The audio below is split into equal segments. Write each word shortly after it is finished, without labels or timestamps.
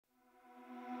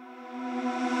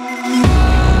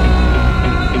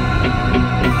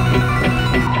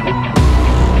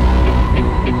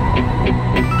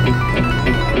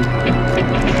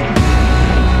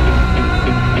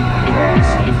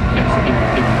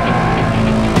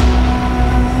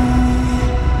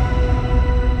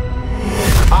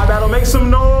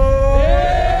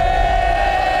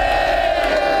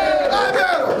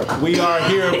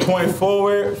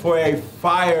forward for a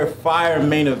fire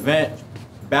main event.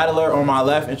 Battler on my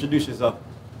left, introduce yourself.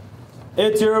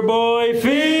 It's your boy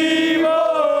FEBOU!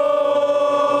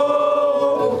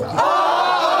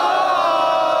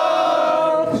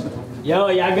 Yo,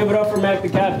 y'all give it up for Mac the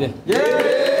Captain. Yeah!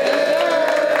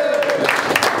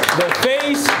 The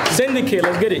Face Syndicate,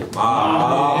 let's get it. And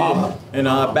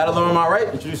battler on my right,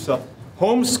 introduce yourself.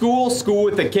 Homeschool, school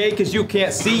with a K because you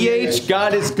can't CH.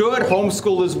 God is good,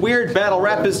 homeschool is weird, battle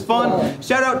rap is fun.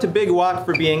 Shout out to Big Watt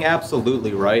for being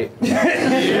absolutely right.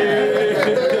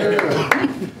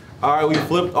 All right, we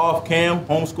flipped off cam.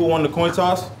 Homeschool won the coin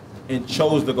toss and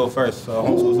chose to go first. So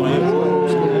homeschool's on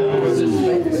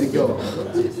you.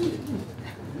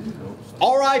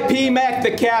 R.I.P. Mac the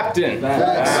Captain.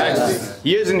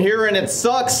 He isn't here and it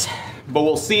sucks, but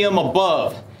we'll see him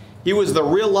above. He was the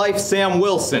real life Sam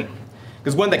Wilson.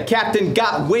 Because when the captain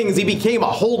got wings, he became a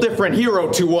whole different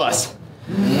hero to us.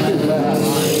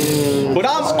 But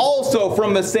I'm also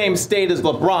from the same state as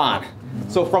LeBron.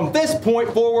 So from this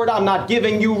point forward, I'm not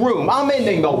giving you room. I'm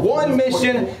ending the one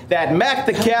mission that Mac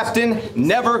the Captain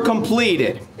never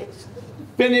completed.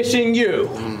 Finishing you.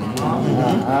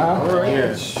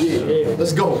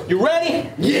 Let's go. You ready?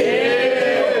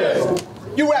 Yeah!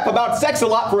 You rap about sex a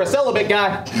lot for a celibate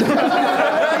guy.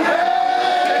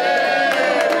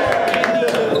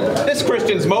 This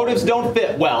Christian's motives don't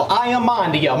fit well. I am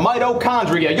Mondia,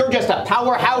 mitochondria. You're just a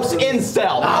powerhouse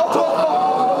incel.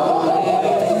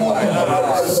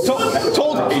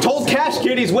 Told Cash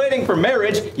Kid he's waiting for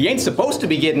marriage. He ain't supposed to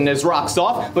be getting his rocks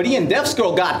off, but he and Def's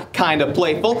girl got kind of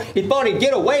playful. He thought he'd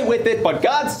get away with it, but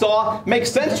God saw.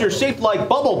 Makes sense you're shaped like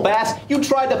Bubble Bass. You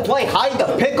tried to play hide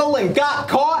the pickle and got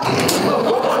caught.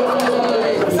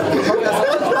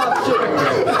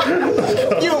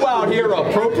 You out here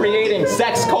appropriating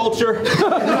sex culture.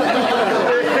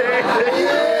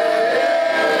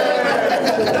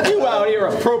 You out here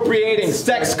appropriating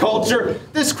sex culture.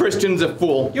 This Christian's a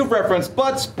fool. You've referenced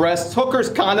butts, breasts, hookers,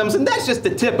 condoms, and that's just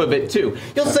the tip of it too.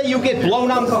 You'll say you get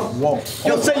blown on.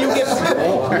 You'll say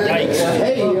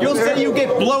you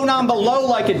get blown on the low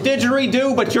like a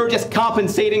didgeridoo, but you're just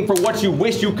compensating for what you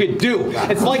wish you could do.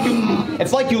 It's like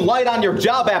you lied on your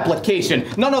job application.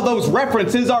 None of those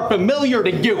references are familiar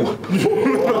to you.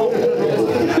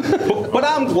 But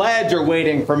I'm glad you're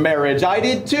waiting for marriage. I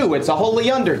did too. It's a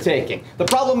holy undertaking. The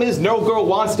problem is no girl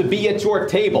wants to be at your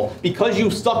table because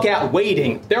you suck at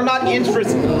waiting. They're not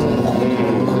interested.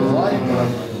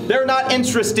 They're not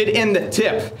interested in the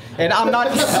tip, and I'm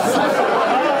not.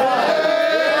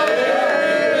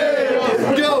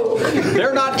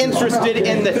 They're not interested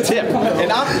in the tip,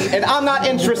 and I'm not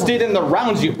interested in the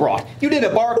rounds you brought. You did a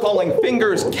bar calling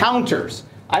fingers counters.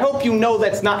 I hope you know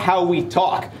that's not how we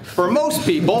talk. For most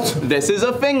people, this is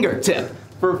a fingertip.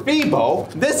 For FEBOU,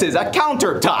 this is a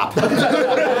countertop.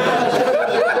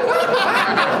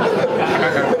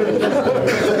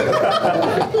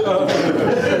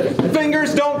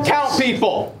 Fingers don't count,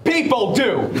 people. People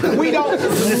do. We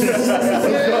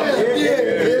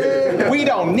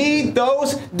don't need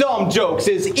those dumb jokes.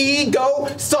 His ego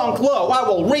sunk low. I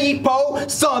will repo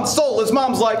son's soul. His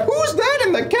mom's like, who's that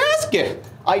in the casket?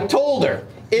 I told her,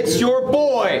 it's your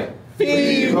boy,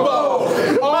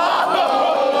 FEBOU.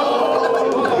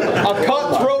 A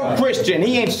cutthroat Christian.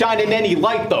 He ain't shining any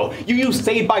light, though. You use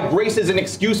saved by grace as an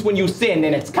excuse when you sin,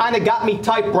 and it's kind of got me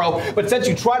tight, bro. But since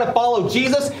you try to follow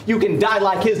Jesus, you can die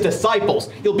like his disciples.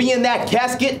 You'll be in that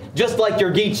casket just like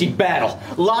your Geechee battle,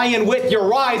 lying with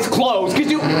your eyes closed,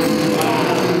 because you... Let's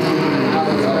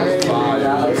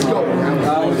go.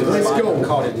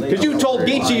 Because you told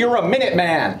Geechee you're a minute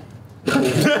man.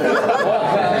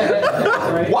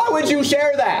 Why would you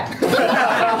share that?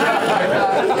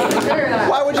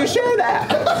 Why would you share that?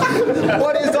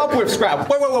 What is up with Scrap?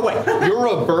 Wait. You're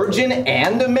a virgin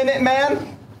and a minute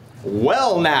man?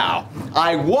 Well now,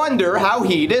 I wonder how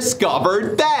he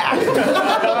discovered that.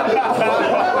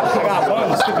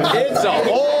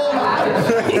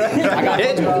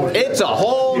 It's a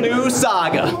whole new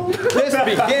saga. This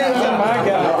begins. Oh my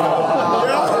God.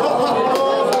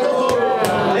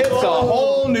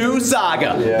 New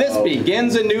saga. Yeah. This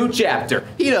begins a new chapter.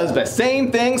 He does the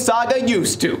same thing Saga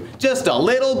used to, just a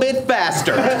little bit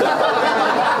faster.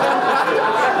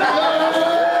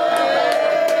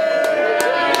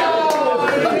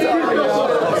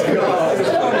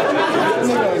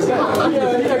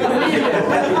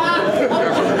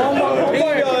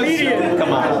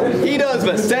 He does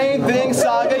the same thing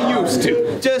Saga used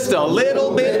to, just a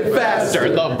little bit faster.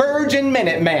 The Virgin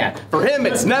Minute Man. For him,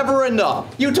 it's never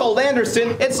enough. You told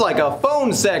Anderson it's like a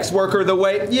phone sex worker the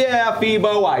way. Yeah,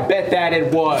 FEBOU, I bet that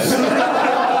it was.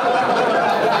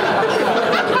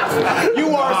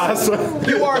 You are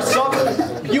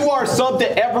are sub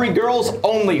to every girl's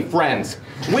only friends.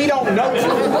 We don't know.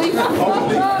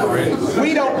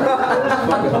 We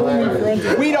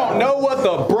don't know what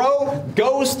the bro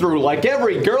goes through. Like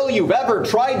every girl you've ever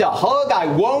tried to hug, I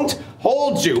won't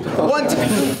hold you. One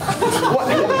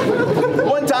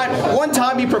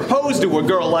time he proposed to a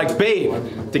girl like, babe,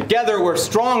 together we're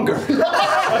stronger.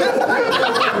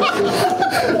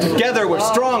 Together we're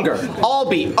stronger. I'll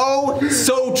be oh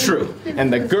so true.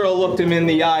 And the girl looked him in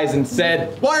the eyes and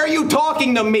said, why are you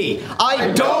talking to me?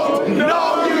 I don't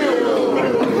know you.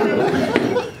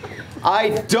 I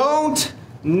don't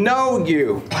know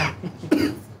you.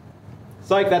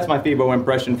 Psych, that's my FEBOU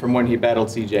impression from when he battled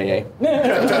CJA.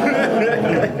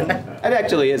 It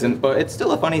actually isn't, but it's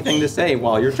still a funny thing to say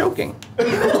while you're choking.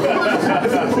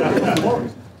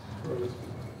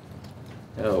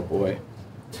 Oh boy.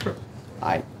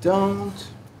 I don't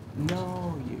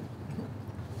know you.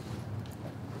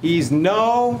 He's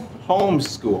no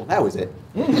homeschool. That was it.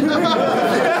 He's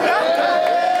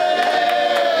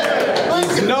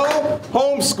no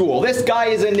homeschool. This guy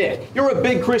is a nit. You're a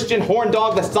big Christian horn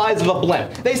dog the size of a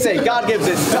blimp. They say God gives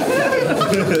his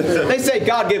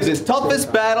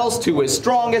toughest battles to his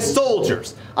strongest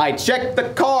soldiers. I checked the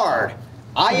card.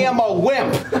 I am a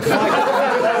wimp. Let's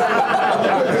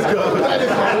go.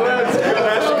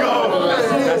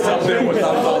 That's up there with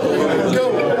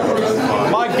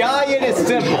My guy, it is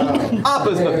simple.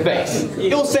 Appa's the face.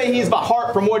 You'll say he's the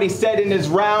heart from what he said in his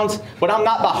rounds, but I'm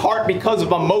not the heart because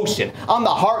of emotion. I'm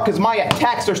the heart because my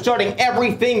attacks are shutting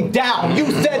everything down. You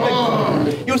said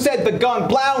the gun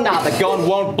blow, nah, the gun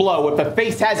won't blow. If the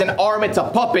face has an arm, it's a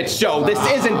puppet show. This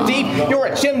isn't deep, you're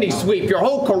a chimney sweep. Your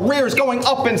whole career's going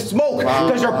up in smoke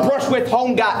because your brush with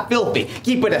home got filthy.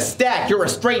 Keep it a stack, you're a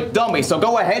straight dummy. So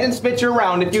go ahead and spit your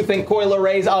round if you think Coil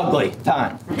Ray's ugly.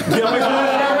 Time.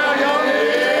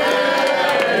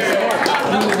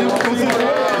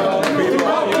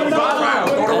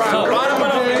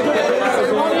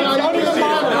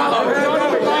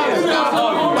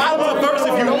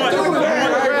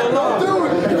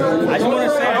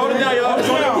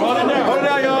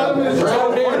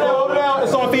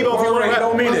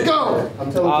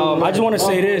 I just want to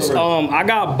say this. I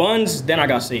got buns, then I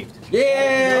got saved.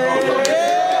 Yeah!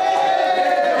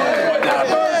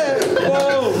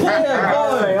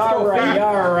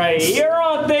 All right. You're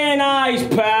on thin ice,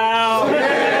 pal.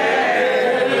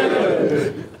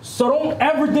 So don't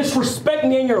ever disrespect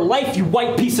me in your life, you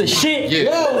white piece of shit.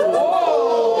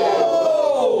 Whoa.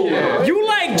 You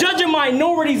like judging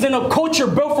minorities in a culture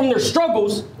built from their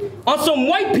struggles on some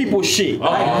white people shit.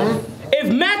 If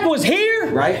Mac was here,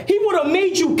 he would have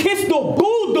made you kiss the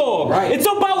bulldog. It's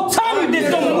about time you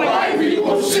did some white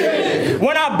people shit.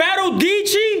 When I battled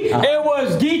Geechee, it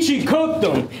was Geechee cooked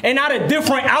him, and not a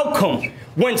different outcome.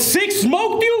 When Six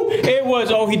smoked you, it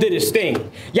was, oh, he did his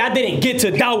thing. Y'all didn't get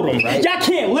to doubt him. Y'all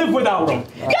can't live without him.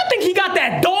 Y'all think he got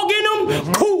that dog in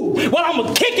him? Cool. Well, I'm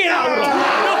gonna kick it out of him.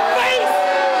 The face.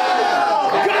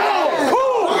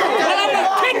 Cool. Well, I'm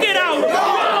gonna kick it out of him.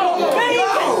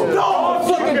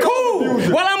 Cool.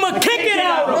 Well, I'm gonna kick it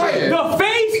out of him. The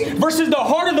face versus the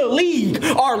heart of the league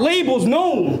are labels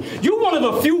known. You one of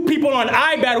the few people on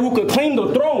iBattle who could claim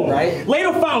the throne. Lay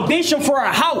the foundation for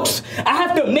a house. I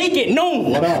have to make it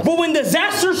known. But when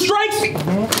disaster strikes,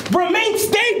 remain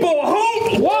stable,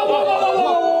 home. Whoa.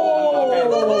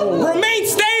 Remain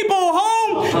stable,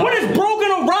 home. When it's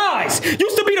broken, arise.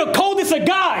 Used to be the coldest of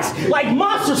guys, like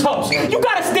Monsters House. You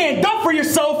gotta stand up for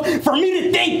yourself for me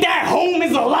to think that home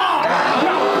is alive.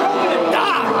 Now broken to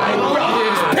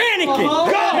die.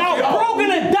 Panicking. Now broken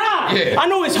to die. I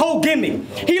know his whole gimmick.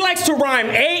 He likes to rhyme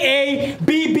AA,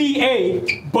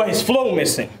 BBA, but his flow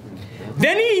missing.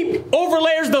 Then he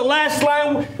overlayers the last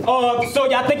line, so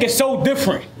y'all think it's so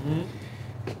different.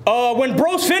 When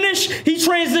bros finish, he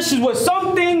transitions with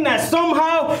something that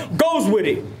somehow goes with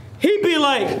it. He'd be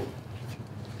like,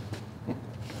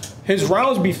 his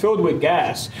rounds be filled with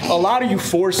gas. A lot of you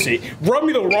force it. Rub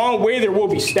me the wrong way, there will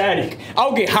be static.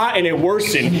 I'll get hot and it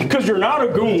worsen, cause you're not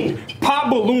a goon. Pop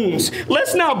balloons.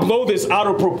 Let's not blow this out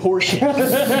of proportion.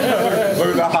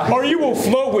 Or you will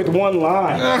float with one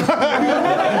line.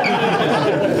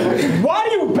 Why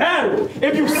do you battle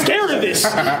if you're scared of this?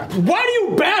 Why do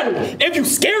you battle if you're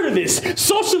scared of this?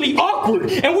 Socially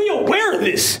awkward, and we aware of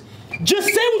this. Just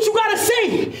say what you gotta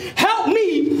say. Help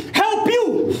me, help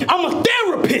you. I'm a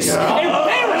therapist.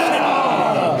 Embarrass him.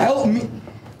 Help me.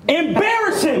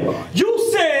 Embarrass him. You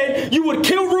said you would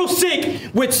kill real sick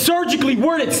with surgically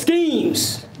worded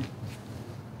schemes.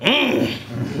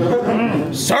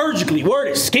 Surgically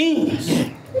worded schemes.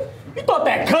 You thought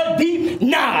that cut deep?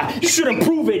 Nah, you should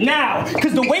improve it now.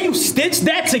 Cause the way you stitch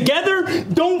that together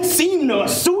don't seem to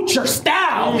suit your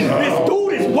style. This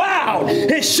dude is wild.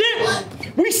 His shit,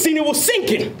 we seen it was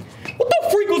sinking. What the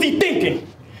freak was he thinking?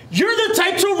 You're the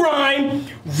type to rhyme,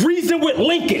 reason with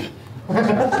Lincoln.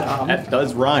 That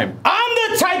does rhyme.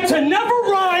 I'm the type to never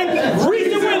rhyme,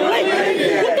 reason with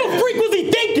Lincoln. What the freak was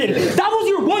he thinking? That was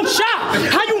your one shot.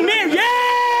 How you marry? Yeah!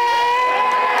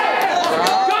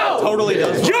 Go! Totally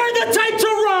does. You're the type to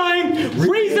rhyme,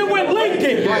 reason with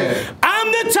Lincoln.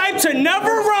 I'm the type to never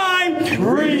rhyme,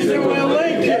 reason with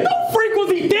Lincoln. What the freak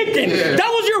was he thinking? That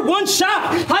was your one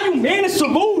shot. How you managed to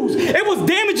lose? It was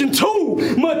damaging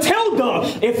too. Matilda,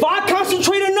 if I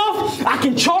concentrate enough, I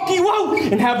can chalk you out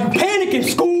and have you panic in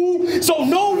school. So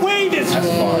no way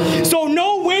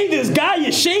this guy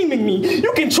is shaming me.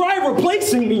 You can try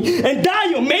replacing me and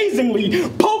die amazingly.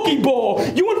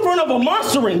 Pokeball, you in front of a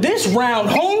monster in this round,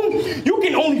 home. You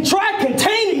can only try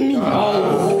containing me.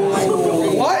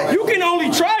 What? You can only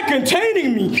try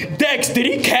containing me. Dex, did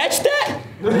he catch that?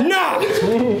 Nah.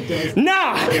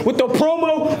 With the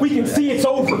promo, we can see it's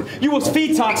over. You was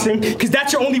feetoxing, because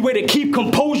that's your only way to keep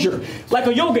composure, like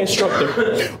a yoga instructor.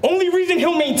 Only reason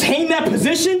he'll maintain that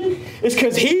position is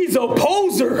because he's a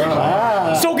poser.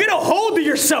 So get a hold of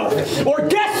yourself, or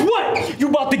guess what? You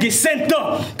about to get sent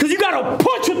up, because you got a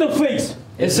punch with the face.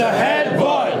 It's a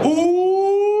headbutt.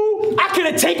 Ooh, I could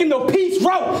have taken the peace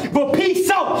route, but peace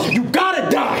out. You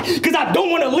gotta die, because I don't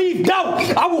want to leave doubt.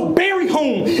 I will bury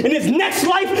home. In his next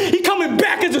life, he coming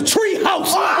back as a tree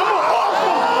house. What?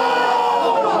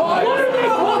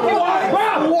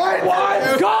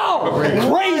 Go!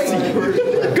 Crazy.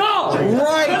 Go!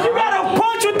 Right. You got a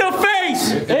punch with the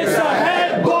face. It's a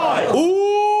headbutt.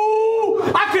 Ooh,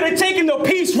 I could have taken the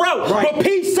peace route, but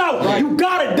peace out. You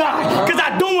gotta die, because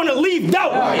I don't want to leave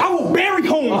doubt. I will bury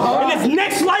home. In his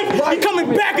next life, he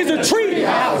coming back as a tree.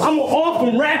 I'm gonna off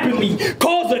him rapidly,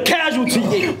 cause a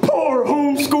casualty. Poor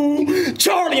homeschool,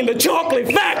 Charlie and the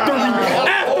Chocolate Factory.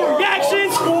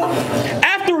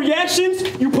 After reactions,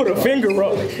 you put a finger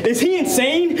up. Is he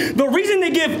insane? The reason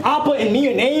they give Appa and me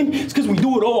a name is because we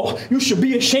do it all. You should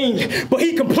be ashamed. But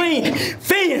he complained.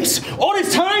 Fans, all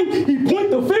this time, he point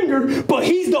the finger, but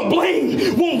he's the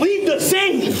blame. Won't leave the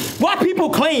same. Why people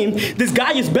claim this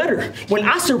guy is better? When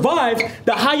I survived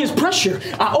the highest pressure,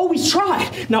 I always tried.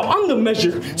 Now I'm the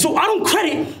measure, so I don't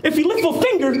credit if he lift a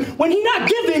finger when he not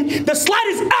given the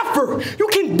slightest effort. You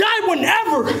can die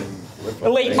whenever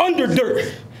and lay under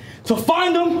dirt. To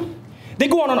find them, they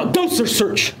go out on a dumpster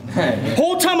search.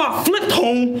 Whole time I flipped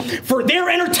home for their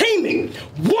entertainment.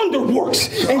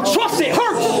 Wonderworks. And trust it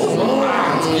hurts.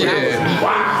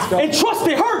 And trust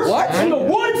it hurts. What? In the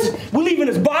woods, we leaving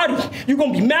his body. You're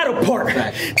going to be mad apart.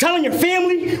 Telling your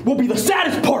family will be the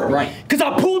saddest part. Because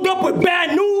I pulled up with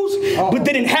bad news, but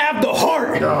didn't have the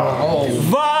heart.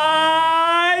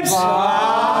 Vibes.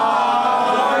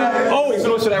 Oh, it's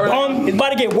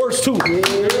about to get worse too.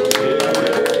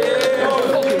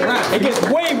 It gets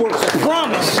way worse, I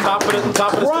promise. Top of the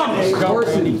Promise.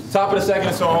 Top of the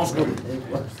second, so homeschool.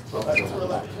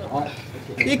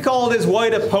 He called his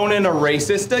white opponent a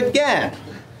racist again.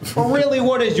 But really,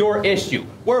 what is your issue?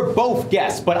 We're both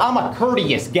guests, but I'm a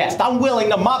courteous guest. I'm willing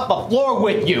to mop the floor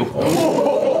with you.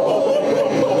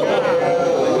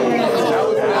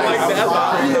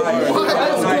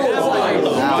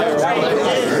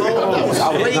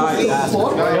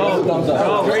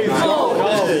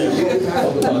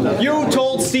 You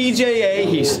told CJA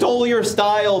he stole your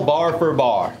style bar for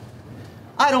bar.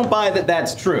 I don't buy that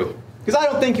that's true, because I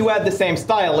don't think you had the same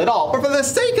style at all. But for the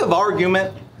sake of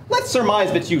argument, let's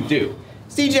surmise that you do.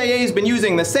 CJA's been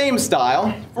using the same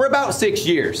style for about 6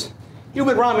 years. You've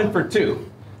been rhyming for 2.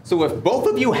 So if both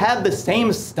of you had the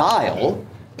same style,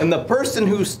 then the person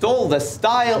who stole the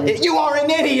style, you are an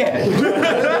idiot!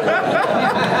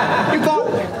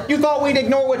 You thought we'd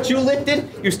ignore what you lifted?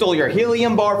 You stole your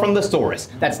helium bar from the Saurus.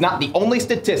 That's not the only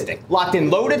statistic. Locked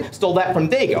and Loaded stole that from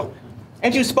Dago.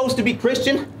 Aren't you supposed to be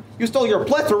Christian? You stole your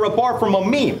plethora bar from a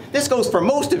meme. This goes for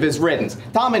most of his riddance.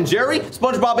 Tom and Jerry,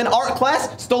 SpongeBob in art class,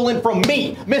 stolen from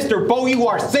me. Mr. Bo, you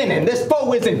are sinning. This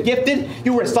foe isn't gifted.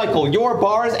 You recycle your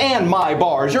bars and my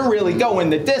bars. You're really going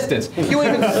the distance. You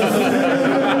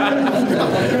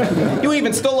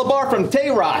even stole a bar from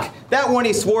Tay-Rock. That one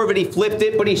he swore that he flipped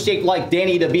it, but he shaped like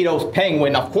Danny DeVito's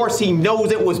penguin. Of course he knows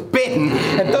it was bitten.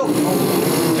 And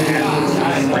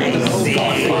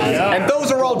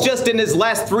those are all just in his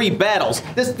last 3 battles.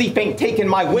 This thief ain't taking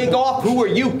my wig off. Who are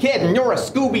you kidding? You're a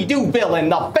Scooby-Doo villain.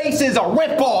 The face is a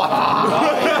ripoff.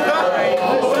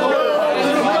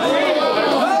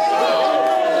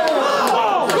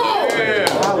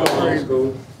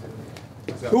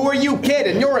 Who are you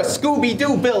kidding? You're a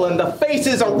Scooby-Doo villain. The face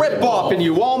is a ripoff and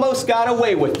you almost got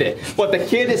away with it. But the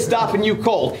kid is stopping you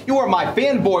cold. You were my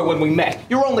fanboy when we met.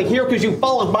 You're only here because you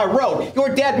followed my road.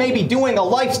 Your dad may be doing a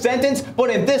life sentence, but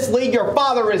in this league, your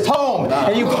father is home.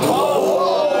 And you...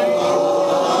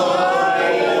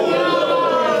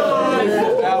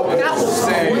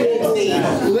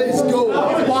 Let's go.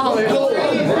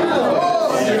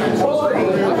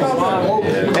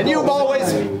 And you've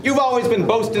always been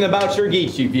boasting about your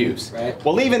Geechee views. Right.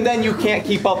 Well, even then you can't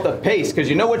keep up the pace, because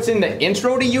you know what's in the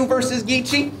intro to you versus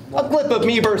Geechee? A clip of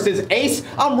me versus Ace.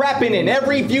 I'm rapping in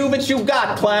every view that you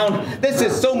got, clown. This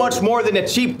is so much more than a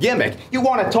cheap gimmick. You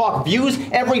want to talk views?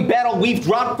 Every battle we've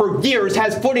dropped for years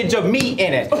has footage of me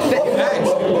in it.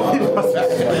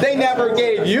 They never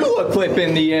gave you a clip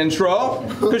in the intro,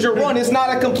 because your run is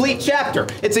not a complete chapter.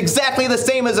 It's exactly the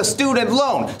same as a student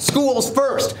loan. School's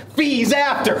first, fees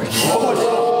after.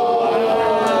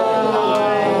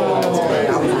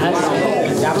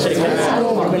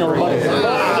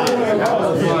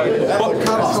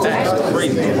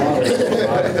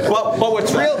 But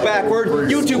what's real backward,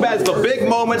 YouTube has the big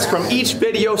moments from each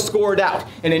video scored out.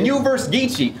 And in you vs.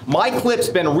 Geechee, my clip's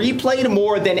been replayed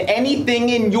more than anything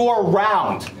in your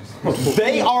round.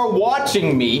 They are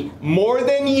watching me more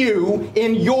than you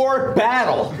in your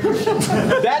battle.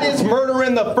 That is murder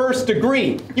in the first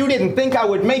degree. You didn't think I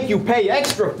would make you pay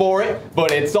extra for it,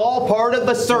 but it's all part of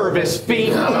the service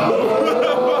fee.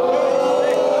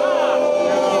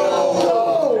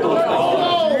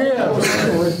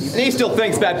 And he still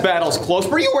thinks that battle's close,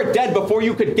 but you were dead before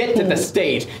you could get to the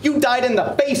stage. You died in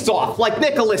the face-off like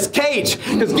Nicolas Cage.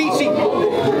 Because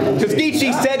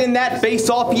Geechee said in that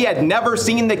face-off he had never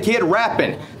seen the kid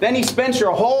rapping. Then he spent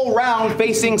your whole round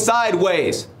facing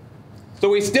sideways.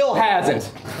 So he still hasn't.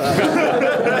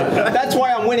 That's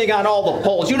why I'm winning on all the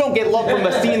polls. You don't get love from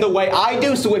the scene the way I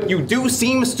do, so if you do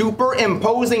seem super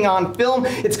imposing on film,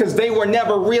 it's because they were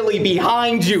never really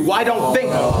behind you. I don't think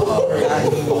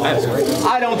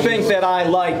that I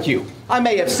like you. I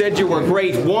may have said you were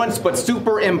great once, but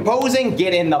super imposing,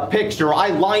 get in the picture. I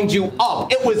lined you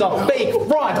up. It was a fake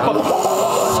front.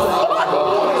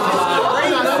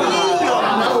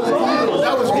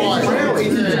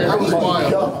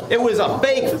 It was a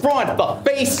fake front. The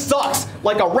face sucks.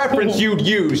 Like a reference you'd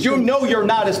use. You know you're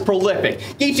not as prolific.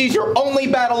 Geechee's your only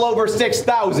battle over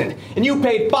 6,000, and you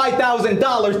paid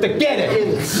 $5,000 to get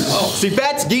it. See,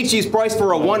 that's Geechee's price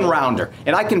for a one-rounder,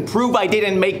 and I can prove I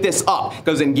didn't make this up,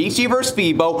 because in Geechee vs.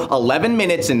 FEBOU, 11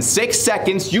 minutes and 6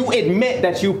 seconds, you admit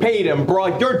that you paid him,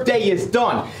 bro. Your day is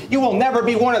done. You will never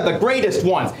be one of the greatest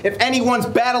ones. If anyone's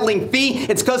battling fee,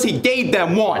 it's because he gave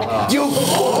them one.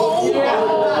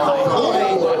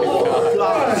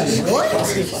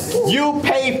 You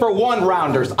pay for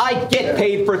one-rounders. I get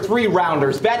paid for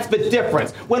three-rounders. That's the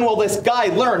difference. When will this guy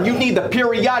learn? You need the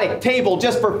periodic table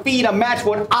just for fee to match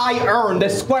what I earn. The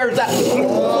squares that...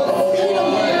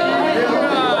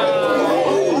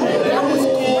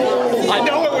 I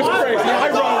know it was crazy. I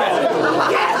wrote it.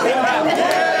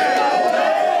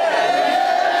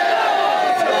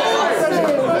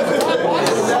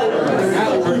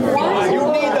 You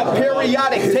need the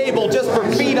periodic table just for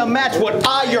fee to match what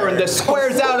I earn. The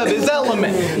squares out of his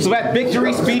element. So that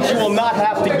victory speech you will not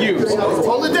have to use.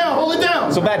 Hold it down, hold it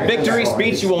down. So that victory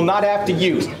speech you will not have to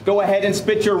use. Go ahead and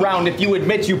spit your round if you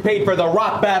admit you paid for the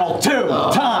rock battle 2 times.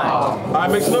 All right,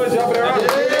 make some noise, jump it around.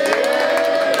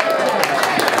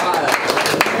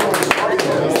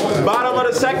 Bottom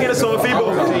of the second, it's on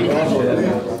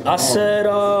FEBOU. I said,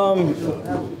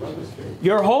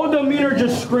 your whole demeanor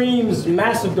just screams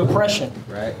massive depression.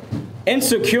 Right.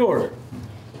 Insecure.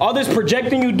 All this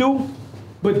projecting you do,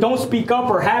 but don't speak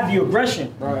up or have the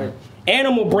aggression. Right.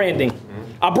 Animal branding.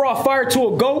 I brought fire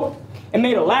to a goat and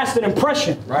made a lasting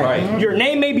impression. Right. Your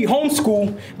name may be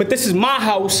homeschool, but this is my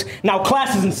house. Now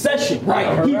class is in session.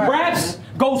 Right. He raps,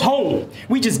 goes home.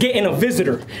 We just getting a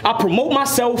visitor. I promote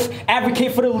myself,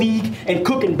 advocate for the league, and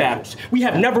cooking battles. We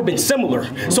have never been similar.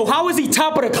 So how is he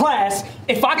top of the class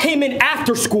if I came in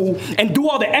after school and do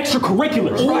all the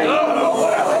extracurriculars? Right.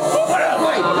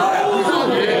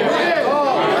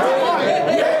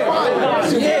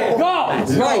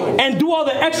 Right. And do all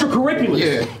the extracurriculars.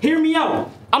 Yeah. Hear me out.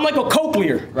 I'm like a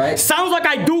cochlear. Right. Sounds like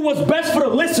I do what's best for the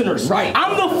listeners. Right.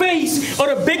 I'm the face of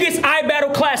the biggest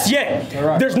iBattle class yet.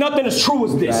 Right. There's nothing as true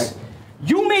as this. Right.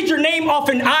 You made your name off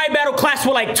an iBattle class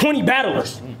with like 20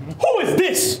 battlers. Who is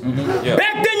this? Yeah.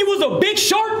 Back then you was a big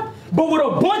shark, but with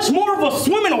a bunch more of us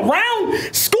swimming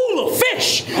around. School of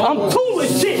fish. I'm cool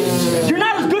as shit. You're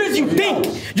not as good as you think.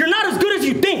 You're not as good as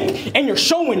you think. And you're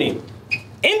showing it.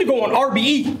 Indigo on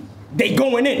RBE. They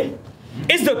going in.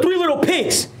 It's the 3 little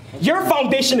pigs. Your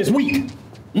foundation is weak.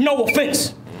 No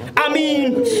offense.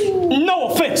 No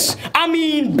offense.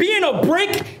 Being a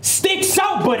brick sticks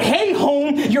out, but hey,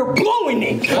 home, you're blowing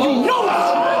it. You know it.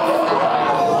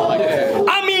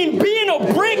 Being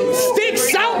a brick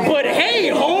sticks out, but hey,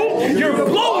 home, you're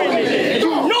blowing it. You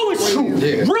know it's true.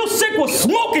 Real sick was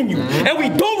smoking you, and we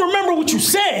don't remember what you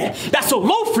said. That's so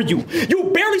low for you.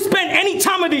 You barely spend any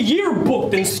time of the year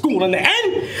booked in school. In the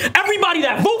end, everybody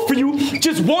that vote for you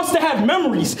just wants to have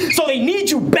memories, so they need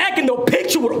you back in the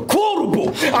picture with a quotable.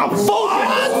 I'm folding.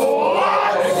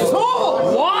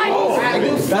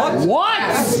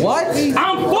 What?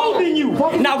 I'm folding you.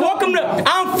 Now welcome to.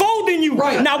 I'm folding you.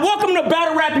 Right. Now welcome to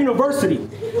Battle Rap University.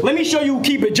 Let me show you who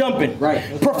keep it jumping. Right.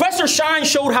 Professor Shine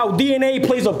showed how DNA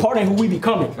plays a part in who we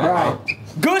becoming. Right.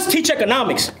 Goods teach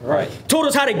economics. Right. Told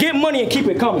us how to get money and keep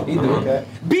it coming. Okay.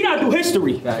 B.I. do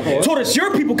history. Right. Told us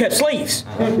your people kept slaves.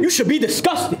 You should be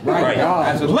disgusted. Right.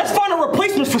 Let's find a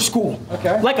replacement for school.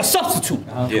 Okay. Like a substitute.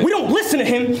 Yeah. We don't listen to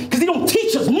him because he don't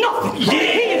teach us nothing. Yeah.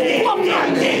 He is bluffing.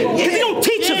 Because he don't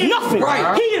teach us nothing.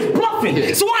 Right. He is bluffing.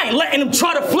 Yeah. So I ain't letting him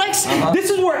try to flex. This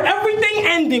is where everything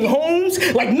ending homes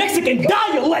like Mexican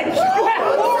dialect. You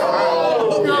have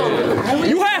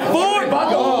four.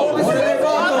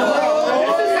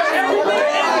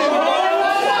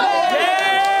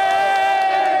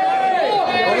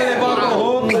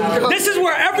 This is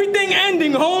where everything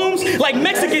ending homes like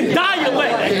Mexican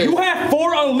dialect. You have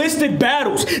 4 unlisted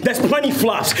battles. That's plenty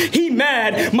flops. He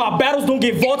mad. My battles don't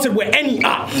get vaulted with any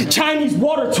op. Chinese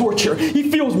water torture. He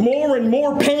feels more and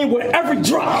more pain with every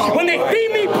drop. When they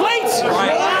feed me plates.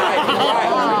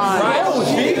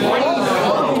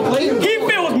 He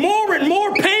feels more and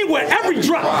more pain with every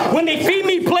drop. When they feed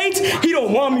me plates, he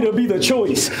don't want me to be the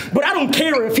choice. But I don't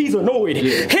care if he's annoyed.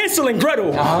 Hansel and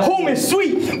Gretel, home is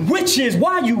sweet, which is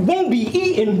why you won't be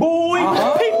eating, boy.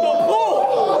 Peep the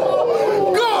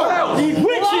ploy. Go! Which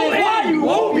is why you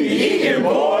won't be eating,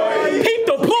 boy. Peep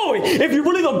the ploy. If you're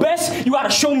really the best, you gotta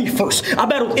show me first. I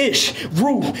battled Ish,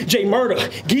 Rue, J Murder,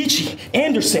 Geechee,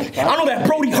 Anderson. I know that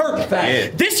Brody hurt.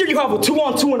 This year you have a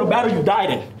 2-on-2 in a battle you died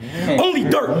in. Only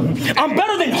dirt. I'm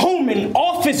better than home in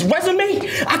office resume.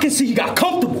 I can see you got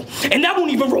comfortable, and that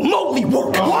won't even remotely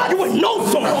work. You in no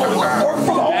zone.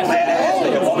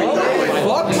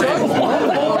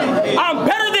 I'm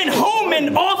better than home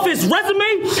in office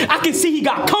resume. I can see he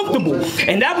got comfortable,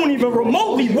 and that won't even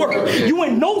remotely work. You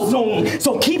in no zone,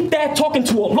 so keep that talking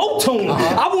to a low tone.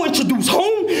 I will introduce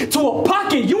home to a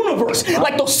pocket universe,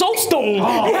 like the soul stone.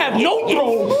 You have no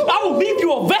throne. I will leave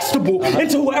you a vegetable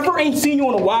until whoever ain't seen you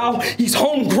in a while, he's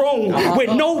homegrown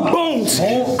with no bones.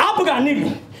 Appa got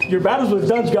nitty. Your battles with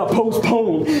Dunge got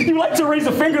postponed. You like to raise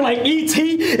a finger like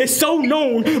E.T. It's so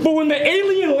known. But when the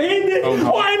alien landed,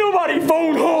 why ain't nobody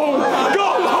phone home?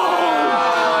 Go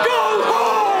home! Go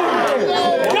home!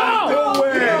 Go!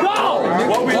 Go!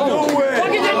 What we doing?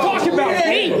 What is they talking about?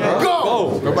 Me? Go!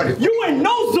 You in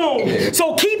no zone.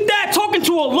 So keep that talking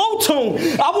to a low tone.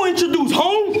 I will introduce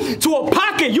home to a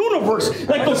pocket universe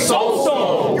like the soul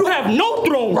stone. You have no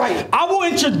throne. Right. I will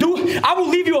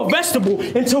leave you a vegetable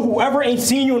until whoever ain't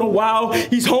seen you in a while,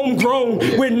 he's homegrown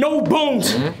with no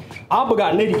bones. Abba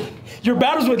got nitty. Your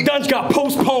battles with Dunge got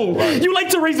postponed. You like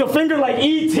to raise a finger like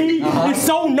E.T. It's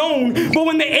so known. But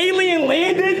when the alien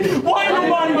landed, why ain't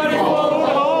nobody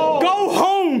go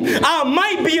home? I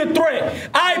might be a threat.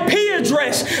 IP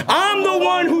address. I'm the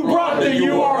one who brought the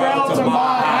URL to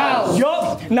my house.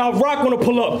 Yup. Now Rock wanna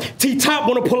pull up. T-Top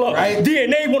wanna pull up. Right.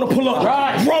 DNA wanna pull up.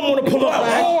 Right. Rum wanna pull up.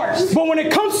 Of course. But when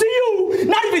it comes to you,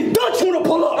 not even Dutch wanna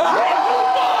pull up.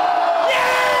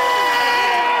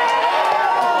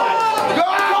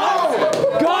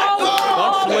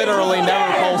 Dutch literally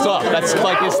never pulls up. That's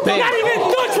like his thing. Not even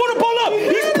Dutch wanna pull up.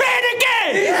 He's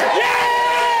panicking. Yeah!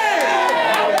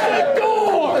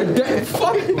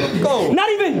 Not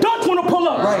even Dutch wanna pull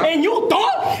up. Right. And you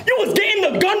thought you was getting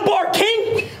the gun bar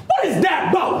king? What is that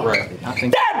about? Right.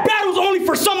 That battle's only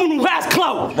for someone who has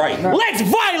clout. Right. Legs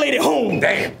violated home.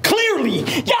 Damn. Clearly,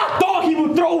 y'all thought he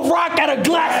would throw rock at a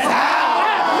glass. I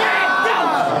have mad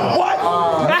doubts. What?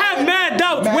 I have mad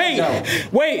doubts.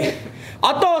 Wait.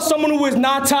 I thought someone who was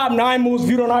not top 9 most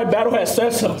viewed on iBattle had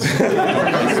said something.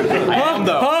 I am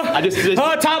though.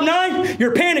 Top 9?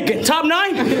 You're panicking. Top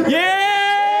 9? Yeah!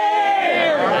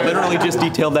 I literally just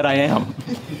detailed that I am.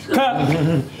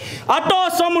 I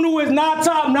thought someone who is not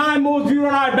top 9 most viewed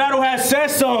on iBattle had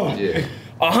said something. Yeah.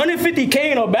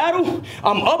 150K in a battle?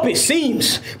 I'm up it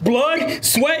seems. Blood,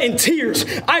 sweat, and tears.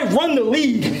 I run the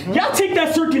league. Y'all take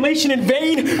that circulation in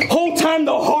vain. Whole time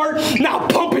the heart, now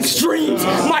pumping streams.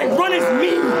 My run is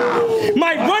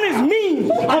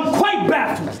mean. I'm quite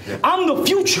baffled. I'm the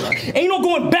future. Ain't no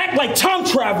going back like time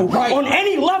travel. Right. On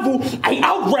any level, I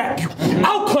out-rap you,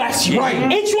 outclass you. Right.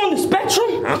 Ain't you on the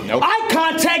spectrum? Nope. Eye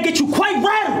contact gets you quite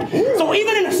rattled. So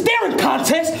even in a staring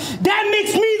contest, that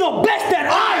makes me the best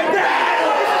at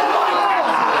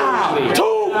iBattleTV.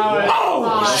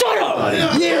 2-0. Shut up.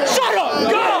 Yeah. Shut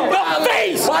up. Go. The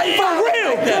face. For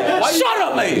real. Shut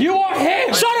up. You are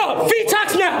him. Shut up.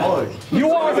 Fetox now.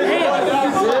 You are him.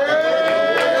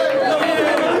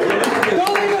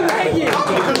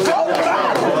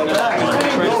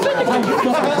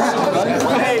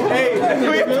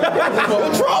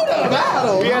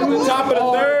 We at the top of the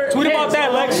third. Tweet about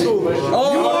that, Lex.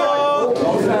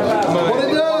 What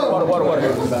it do?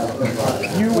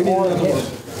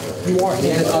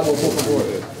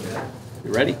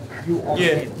 You ready?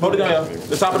 Yeah, hold it down, y'all.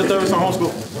 The top of the third is on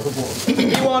homeschool.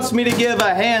 He wants me to give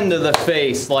a hand to the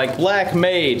face like Black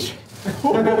Mage.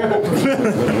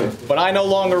 But I no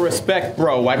longer respect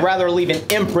bro. I'd rather leave an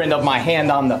imprint of my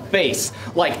hand on the face.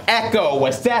 Like Echo,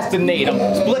 assassinate him.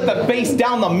 Split the face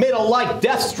down the middle like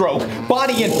Deathstroke.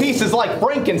 Body in pieces like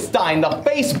Frankenstein. The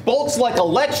face bolts like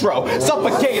Electro.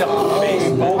 Suffocate him.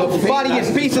 Body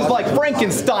in pieces like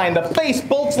Frankenstein. The face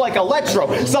bolts like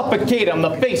Electro. Suffocate him.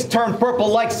 The face turned purple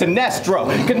like Sinestro.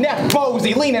 Connect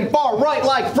Bozy, leaning far right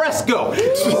like Fresco.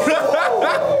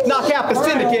 Knock half the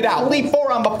syndicate out. Leap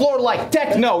 4 on the floor like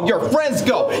Techno. Your friends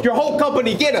go. Your whole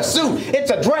company get a suit. It's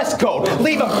a dress code.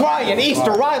 Leave them crying.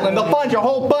 Easter Island. They'll find your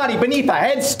whole body beneath a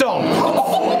headstone.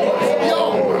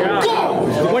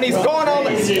 When he's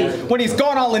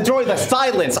gone, I'll enjoy the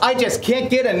silence. I just can't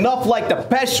get enough like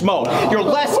Depeche Mode. You're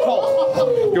less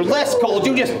cold. You're less cold.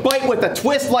 You just bite with a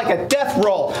twist like a death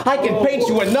roll. I can paint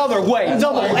you another way.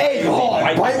 Double A.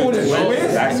 Bite with a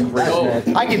twist?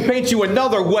 I can paint you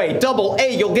another way. Double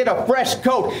A, you'll get a fresh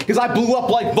coat. Cause I blew up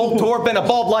like Voltorb and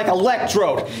evolved like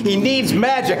Electrode. He needs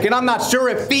magic and I'm not sure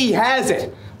if he has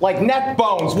it. Like neck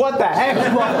bones, what the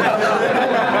heck, brother?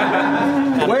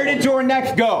 Where did your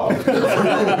neck go?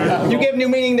 You give new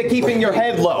meaning to keeping your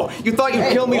head low. You thought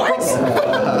you'd kill me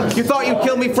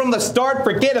from the start?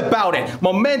 Forget about it.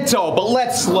 Memento, but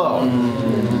let's slow.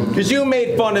 Cause you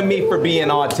made fun of me for being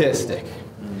autistic.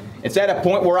 It's at a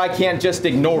point where I can't just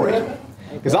ignore it.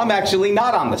 Cause I'm actually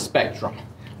not on the spectrum.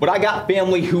 But I got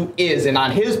family who is, and on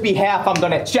his behalf, I'm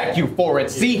gonna check you for it.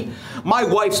 See, my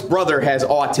wife's brother has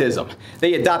autism.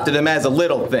 They adopted him as a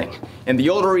little thing. And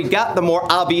the older he got, the more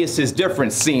obvious his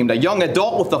difference seemed. A young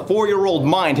adult with a 4-year-old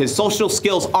mind, his social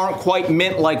skills aren't quite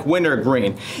mint like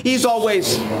wintergreen. He's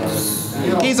always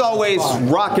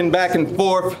rocking back and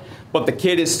forth, but the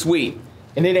kid is sweet.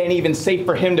 And it ain't even safe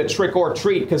for him to trick or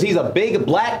treat, because he's a big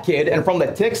black kid, and from the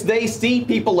tics they see,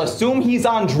 people assume he's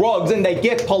on drugs and they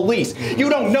get police. You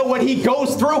don't know what he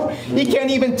goes through? He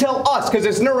can't even tell us, because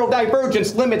his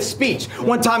neurodivergence limits speech.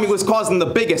 One time he was causing the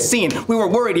biggest scene. We were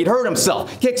worried he'd hurt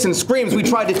himself. Kicks and screams, we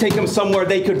tried to take him somewhere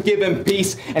they could give him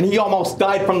peace, and he almost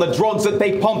died from the drugs that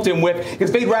they pumped him with,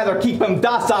 because they'd rather keep him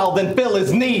docile than fill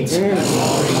his needs.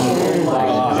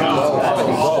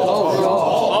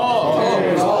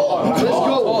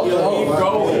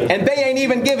 And they ain't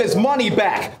even give his money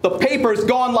back. The paper's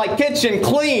gone like kitchen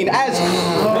clean as...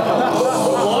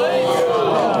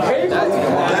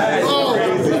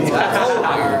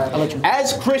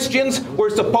 As Christians, we're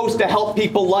supposed to help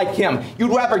people like him.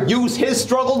 You'd rather use his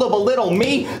struggle to belittle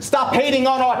me? Stop hating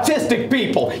on autistic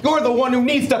people. You're the one who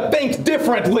needs to think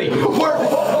differently.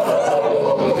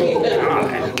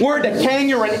 We're decaying,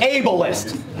 you're an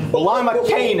ableist. Well, I'm a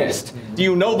Cainist. Do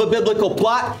you know the biblical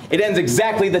plot? It ends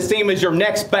exactly the same as your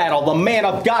next battle. The man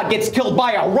of God gets killed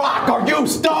by a rock. Are you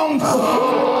stoned?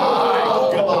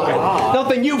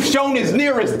 Nothing you've shown is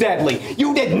near as deadly.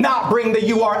 You did not bring the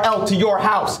URL to your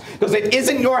house, because it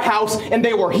isn't your house and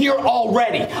they were here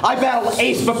already. I battled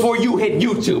Ace before you hit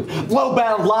YouTube. Flo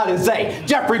battled Latize.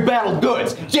 Jeffrey battled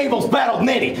Goods. Jables battled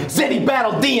Nitty. City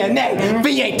battled DNA.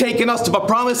 V ain't taking us to the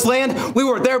promised land. We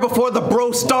were there before the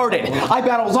bro started.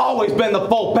 iBattle's always been the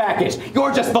full package.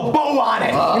 You're just the bow on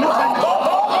it. You know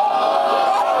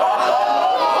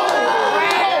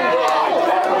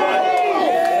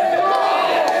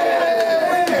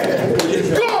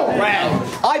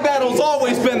iBattle's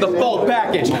always been the full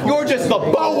package. You're just the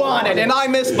bow on it, and I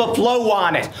miss the flow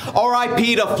on it.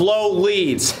 R.I.P. to Flow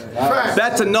Leads.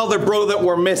 That's another bro that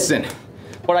we're missing.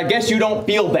 But I guess you don't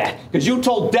feel that, because you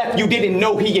told Death you didn't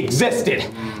know he existed.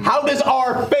 How does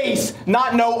our face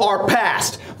not know our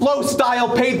past? Flow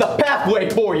Style paved the pathway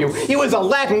for you. He was a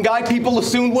Latin guy people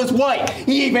assumed was white.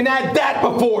 He even had that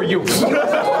before you.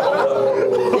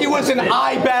 He was an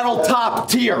iBattle top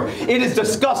tier. It is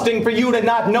disgusting for you to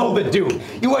not know the dude.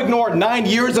 You ignored 9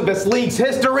 years of this league's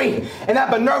history and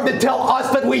have the nerve to tell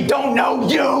us that we don't know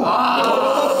you.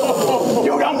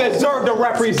 You don't deserve to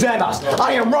represent us.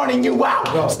 I am running you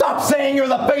out. Stop saying you're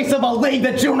the face of a league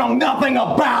that you know nothing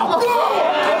about.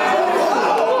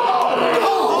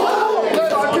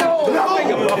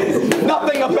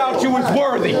 Nothing about you is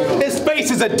worthy. His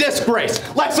face is a disgrace.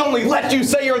 Let's only let you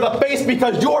say you're the face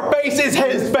because your face is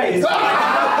his face.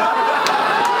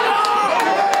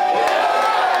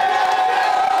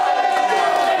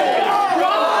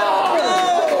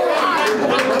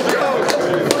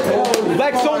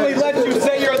 Let's only let you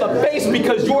say you're the face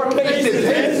because your face is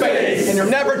his face. And you're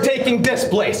never taking this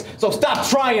place. So stop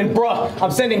trying, bruh.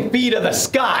 I'm sending fee to the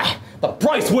sky. The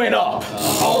price went up.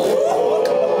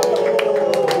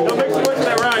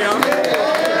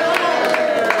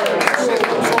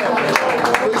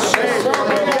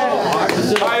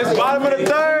 It's bottom of the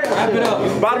third.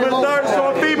 Bottom of the third, it's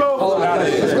on FEBOU.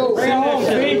 Let's go.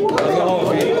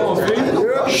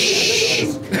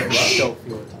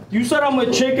 You said I'm a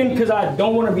chicken because I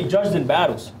don't want to be judged in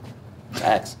battles.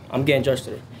 Facts. I'm getting judged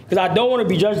today. Because I don't want to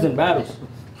be judged in battles.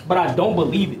 But I don't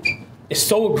believe it. It's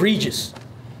so egregious.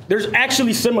 There's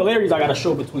actually similarities I got to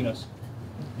show between us.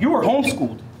 You were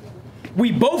homeschooled.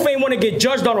 We both ain't want to get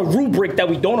judged on a rubric that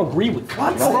we don't agree with.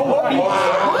 What? Bro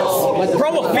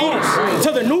a fetus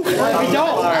to the new. We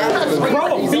don't.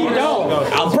 Bro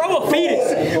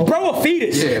a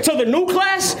fetus to the new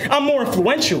class. I'm more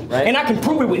influential, and I can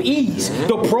prove it with ease.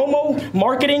 The promo,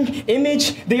 marketing,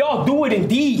 image, they all do it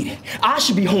indeed. I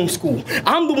should be homeschooled.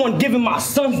 I'm the one giving my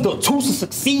sons the tools to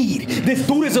succeed. This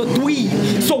dude is a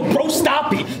dweeb, so bro,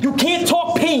 stop it. You can't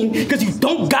talk pain because you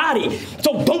don't got it.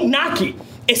 So don't knock it.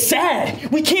 It's sad.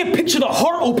 We can't picture the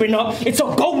heart open up. It's a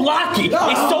go lock it.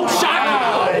 It's so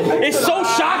shocking. It's so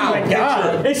shocking.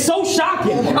 It's so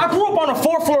shocking. I grew up on a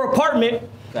 4th-floor apartment.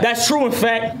 That's true, in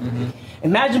fact.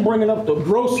 Imagine bringing up the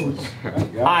groceries.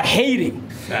 I hate it.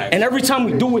 And every time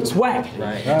we do, it's whack.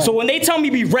 So when they tell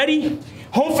me be ready,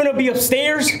 home finna be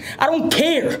upstairs, I don't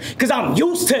care, because I'm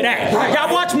used to that.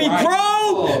 Y'all watch me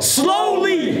grow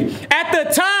slowly. At the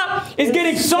top, it's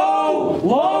getting so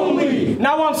lonely.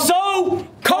 Now I'm so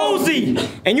cozy.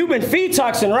 And you've been feed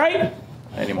toxin, right?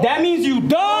 That means you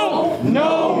don't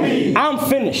know me. I'm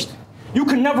finished. You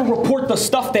can never report the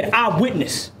stuff that I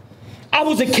witnessed. I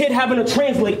was a kid having to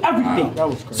translate everything.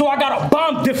 So I got a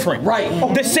bomb different.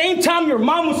 The same time your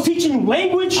mom was teaching you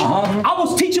language, I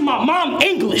was teaching my mom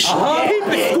English. Peep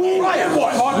at school.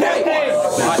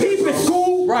 Peep at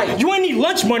school. You ain't need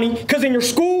lunch money, because in your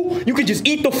school, you can just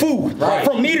eat the food.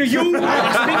 From me to you,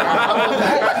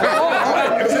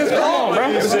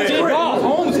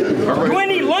 You ain't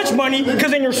need lunch money,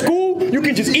 because in your school, you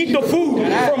can just eat the food.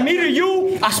 From me to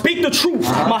you, I speak the truth.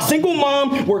 My single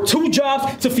mom worked 2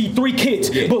 jobs to feed 3 kids.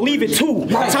 Believe it too.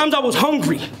 Times I was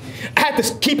hungry. I had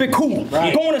to keep it cool.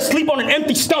 Going to sleep on an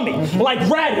empty stomach, like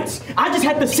rabbits. I just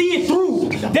had to see it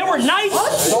through. There were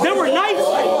nights. There were nights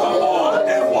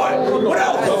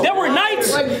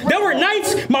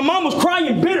my mom was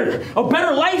crying bitter. A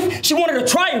better life, she wanted to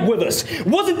try it with us.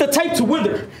 Wasn't the type to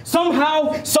wither.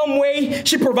 Somehow, some way,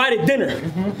 she provided dinner.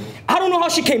 I don't know how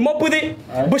she came up with it,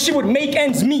 but she would make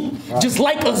ends meet, just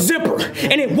like a zipper.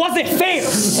 And it wasn't fair.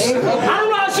 I don't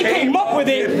know how she came up with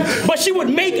it, but she would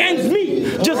make ends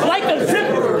meet, just like a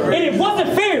zipper. And it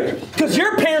wasn't fair, because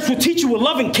your parents would teach you with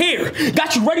love and care.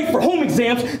 Got you ready for home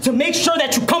exams to make sure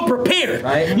that you come prepared.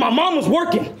 My mom was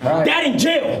working, dad in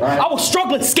jail. I was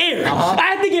struggling scared. I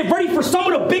had to get ready for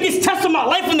some of the biggest tests of my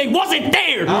life and they wasn't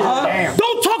there.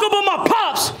 Don't talk about my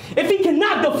pops if he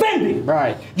cannot defend it.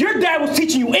 Your dad was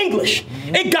teaching you English.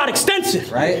 It got extensive.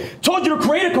 Told you to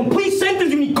create a complete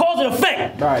sentence, you need cause and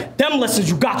effect. Them lessons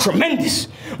you got tremendous.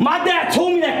 My dad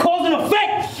told me that cause and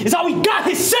effect is how he got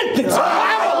his sentence.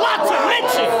 I have a lot to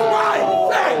mention.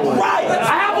 I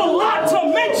have a lot to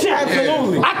mention.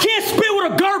 Absolutely. I can't spit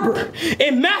with a Gerber.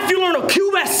 In math, you learn a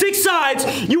cube at 6 sides.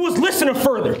 You was listening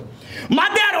further. My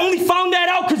dad only found that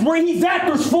out because where he's at,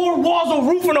 there's 4 walls, a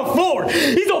roof, and a floor.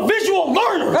 He's a visual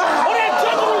learner.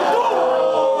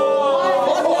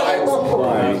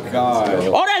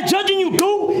 All that judging you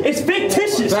do is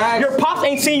fictitious. Your pops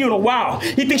ain't seen you in a while.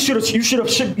 He thinks you should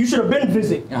have been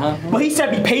visit. But he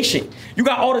said be patient. You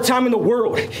got all the time in the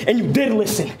world, and you did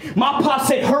listen. My pop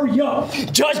said hurry up.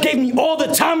 Judge gave me all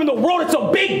the time in the world. It's a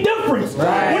big difference.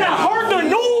 When I heard the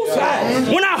news,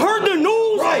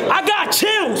 I got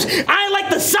chills. I ain't like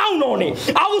the sound on it.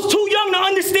 I was too young to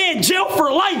understand jail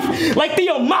for life, like the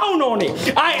amount on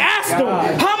it. I asked him,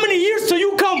 how many years till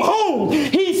you come home?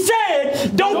 He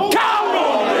said, don't count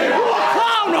on it. You a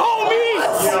clown,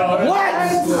 homie. What?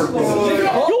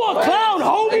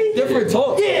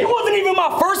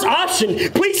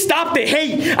 question. Please stop the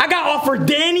hate. I got offered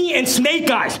Danny and Snake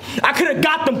Eyes. I could have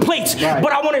got them plates,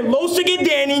 but I wanted Los to get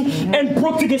Danny and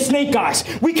Brooke to get Snake Eyes.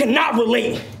 We cannot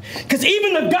relate. Because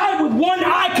even the guy with one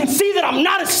eye can see that I'm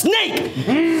not a snake.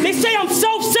 They say I'm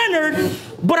self-centered,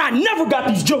 but I never got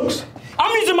these jokes.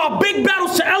 I'm using my big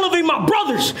battles to elevate my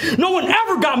brothers. No one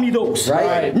ever got me those.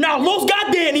 Right. Now Los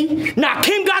got Danny. Now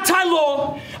Kim got Ty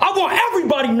Law. I want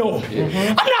everybody known.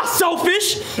 I'm not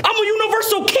selfish. I'm a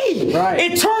universal key. Right.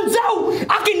 It turns out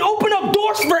I can open up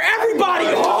doors for everybody.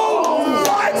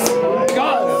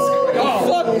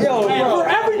 For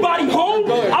everybody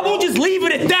home, I won't just leave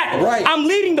it at that. Right. I'm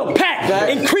leading the pack,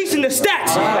 increasing the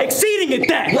stats, exceeding at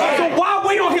that. So why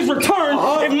wait on his return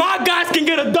if my guys can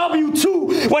get a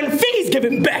W-2 when Fee's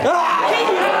giving back?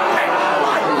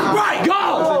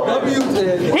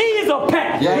 He is a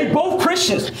pack. We both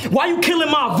Christians. Why you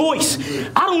killing my voice?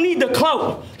 I don't need the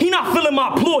clout. He not feeling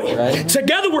my ploy.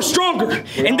 Together we're stronger,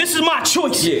 and this is my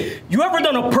choice. You ever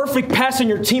done a perfect pass and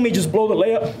your teammate just blow the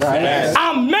layup?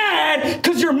 I'm mad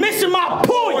because you're missing my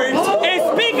point.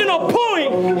 And speaking of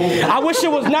point, I wish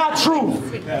it was not true.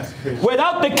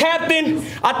 Without the captain,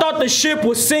 I thought the ship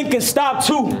would sink and stop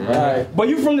too. But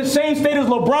you from the same state as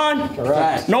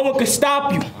LeBron, no one could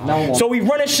stop you. So we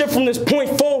running shit from this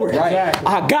point forward.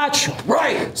 I got you.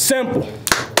 Simple.